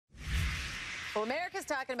Well, America's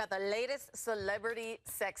talking about the latest celebrity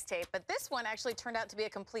sex tape, but this one actually turned out to be a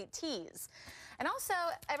complete tease. And also,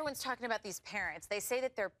 everyone's talking about these parents. They say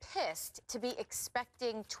that they're pissed to be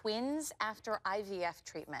expecting twins after IVF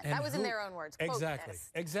treatment. And that was in their own words. Exactly.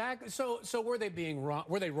 Exactly. So were they being wrong?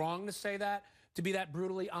 Were they wrong to say that? To be that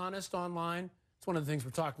brutally honest online? It's one of the things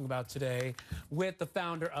we're talking about today with the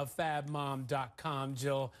founder of FabMom.com,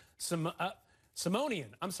 Jill Simonian.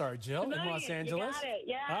 I'm sorry, Jill, in Los Angeles. You got it.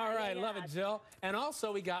 Yeah. All right, love it, Jill. And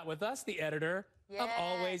also we got with us the editor of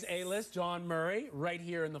Always A-List, Jawn Murray, right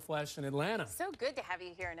here in the flesh in Atlanta. So good to have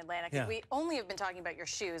you here in Atlanta, because we only have been talking about your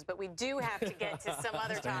shoes, but we do have to get to some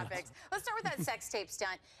other topics. Let's start with that sex tape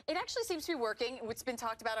stunt. It actually seems to be working. It's been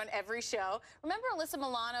talked about on every show. Remember Alyssa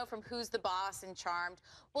Milano from Who's the Boss and Charmed?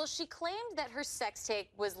 Well, she claimed that her sex tape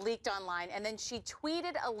was leaked online, and then she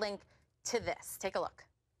tweeted a link to this. Take a look.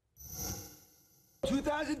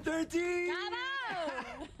 2013!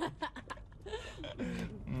 Got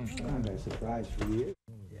I got a surprise for you.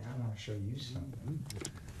 Yeah, I want to show you something.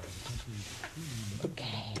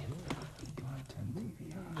 Okay.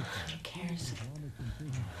 Who cares?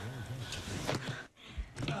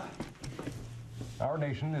 Our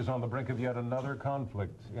nation is on the brink of yet another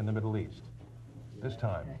conflict in the Middle East. This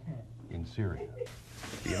time, in Syria.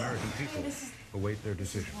 The American people await their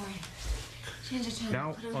decision.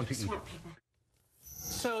 Now, on to Egypt.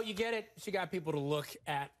 So you get it. She got people to look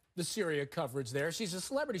at the Syria coverage there. She's a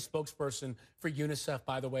celebrity spokesperson for UNICEF,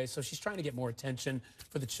 by the way, so she's trying to get more attention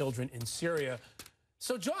for the children in Syria.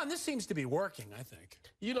 So, Jawn, this seems to be working, I think.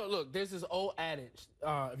 You know, look, there's this old adage,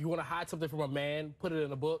 if you want to hide something from a man, put it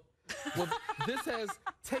in a book. Well, this has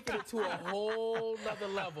taken it to a whole nother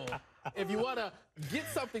level. If you want to get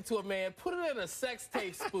something to a man, put it in a sex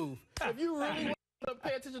tape spoof. If you really want to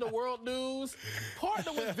pay attention to world news,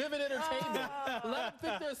 partner with Vivid Entertainment. Let them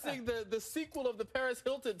think they're seeing the sequel of the Paris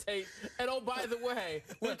Hilton tape. And oh, by the way,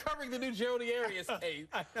 we're covering the new Gerald Arias tape.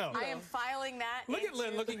 I know. I am filing that. Look at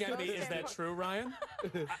Lynn looking at me. Is that true, Ryan?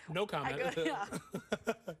 No comment.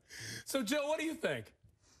 So, Jill, what do you think?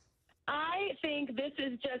 I think this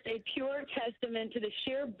is just a pure testament to the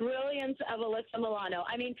sheer brilliance of Alyssa Milano.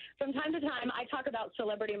 I mean, from time to time, I talk about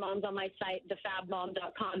celebrity moms on my site,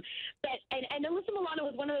 thefabmom.com. And Alyssa Milano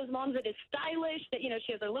is one of those moms that is stylish, that, you know,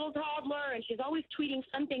 she has a little toddler and she's always tweeting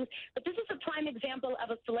some things. But this is a prime example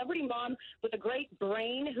of a celebrity mom with a great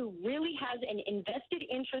brain who really has an invested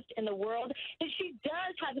interest in the world. And she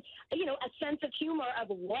does have, you know, a sense of humor of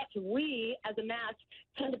what we as a mass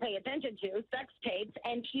tend to pay attention to, sex tapes.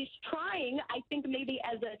 And she's trying, I think, maybe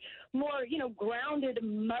as a more, you know, grounded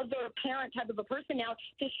mother, parent type of a person now,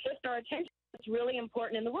 to shift our attention. It's really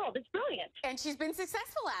important in the world. It's brilliant. And she's been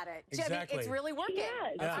successful at it. Exactly. I mean, it's really working.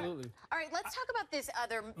 Yes. Absolutely. All right, let's talk about this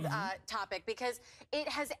other topic, because it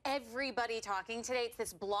has everybody talking today. It's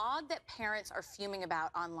this blog that parents are fuming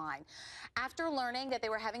about online. After learning that they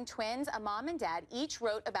were having twins, a mom and dad each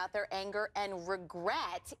wrote about their anger and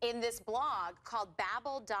regret in this blog called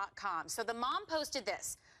Babble.com. So the mom posted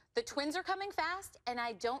this: "The twins are coming fast, and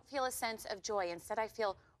I don't feel a sense of joy. Instead, I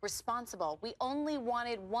feel responsible. We only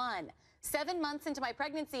wanted one. 7 months into my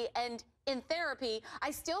pregnancy and in therapy,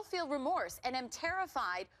 I still feel remorse and am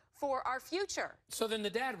terrified for our future." So then the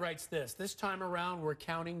dad writes this time around, we're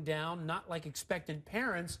counting down, not like expectant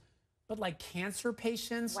parents, but like cancer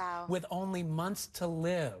patients with only months to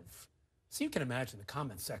live. So you can imagine the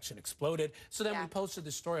comment section exploded. So then we posted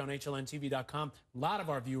this story on HLNTV.com. A lot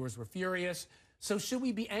of our viewers were furious. So should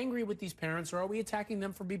we be angry with these parents, or are we attacking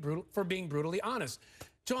them for being brutally honest?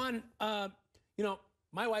 Jawn, you know,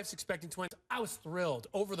 my wife's expecting twins. I was thrilled,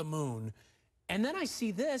 over the moon. And then I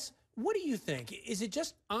see this. What do you think? Is it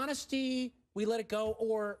just honesty, we let it go,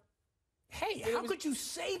 or, hey, how could you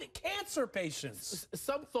say to cancer patients?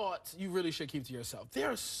 Some thoughts you really should keep to yourself.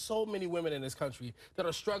 There are so many women in this country that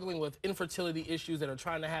are struggling with infertility issues, that are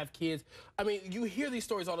trying to have kids. I mean, you hear these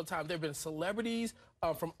stories all the time. There have been celebrities,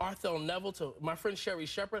 from Arthel Neville to my friend Sherry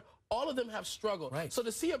Shepherd. All of them have struggled. Right. So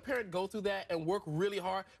to see a parent go through that and work really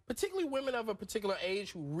hard, particularly women of a particular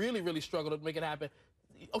age who really, really struggle to make it happen,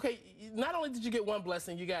 okay, not only did you get one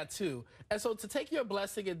blessing, you got two. And so to take your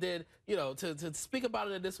blessing and then, you know, to speak about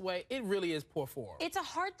it in this way, it really is poor form. It's a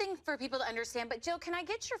hard thing for people to understand, but Jill, can I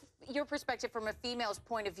get your perspective from a female's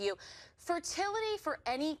point of view? Fertility for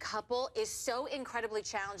any couple is so incredibly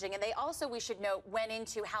challenging, and they also, we should note, went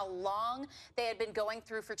into how long they had been going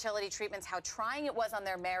through fertility treatments, how trying it was on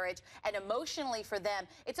their marriage, and emotionally for them.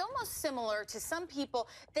 It's almost similar to some people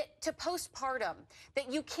to postpartum,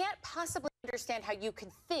 that you can't possibly understand how you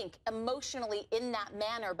could think emotionally in that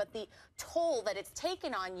manner, but the toll that it's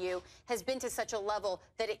taken on you has been to such a level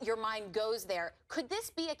that your mind goes there. Could this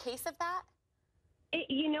be a case of that?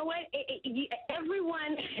 You know what?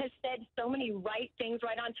 Everyone has said so many right things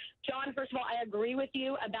right on. Jawn, first of all, I agree with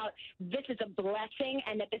you about this is a blessing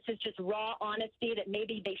and that this is just raw honesty that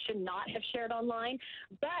maybe they should not have shared online.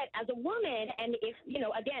 But as a woman, and if,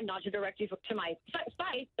 again, not to direct you to my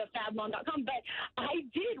site, thefabmom.com, but I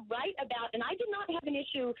did write about, and I did not have an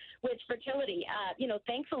issue with fertility,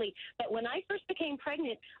 thankfully. But when I first became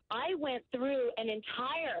pregnant, I went through an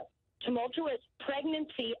entire tumultuous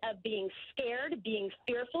pregnancy of being scared, being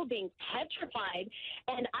fearful, being petrified.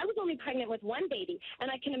 And I was only pregnant with one baby. And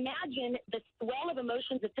I can imagine the swell of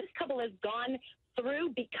emotions that this couple has gone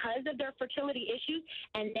through because of their fertility issues.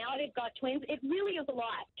 And now they've got twins. It really is a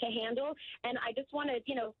lot to handle. And I just want to,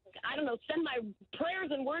 send my prayers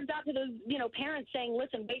and words out to those, parents saying,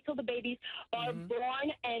 listen, wait till the babies are born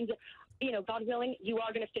and, God willing, you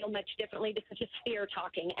are going to feel much differently. This is just fear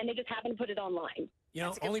talking, and they just happen to put it online.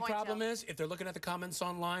 Only problem is if they're looking at the comments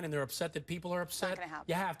online and they're upset that people are upset,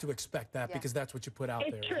 you have to expect that because that's what you put out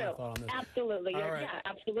there. It's true. Absolutely. All right. Yeah,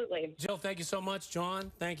 absolutely. Jill, thank you so much.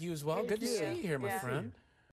 Jawn, thank you as well. Good to see you here, my friend.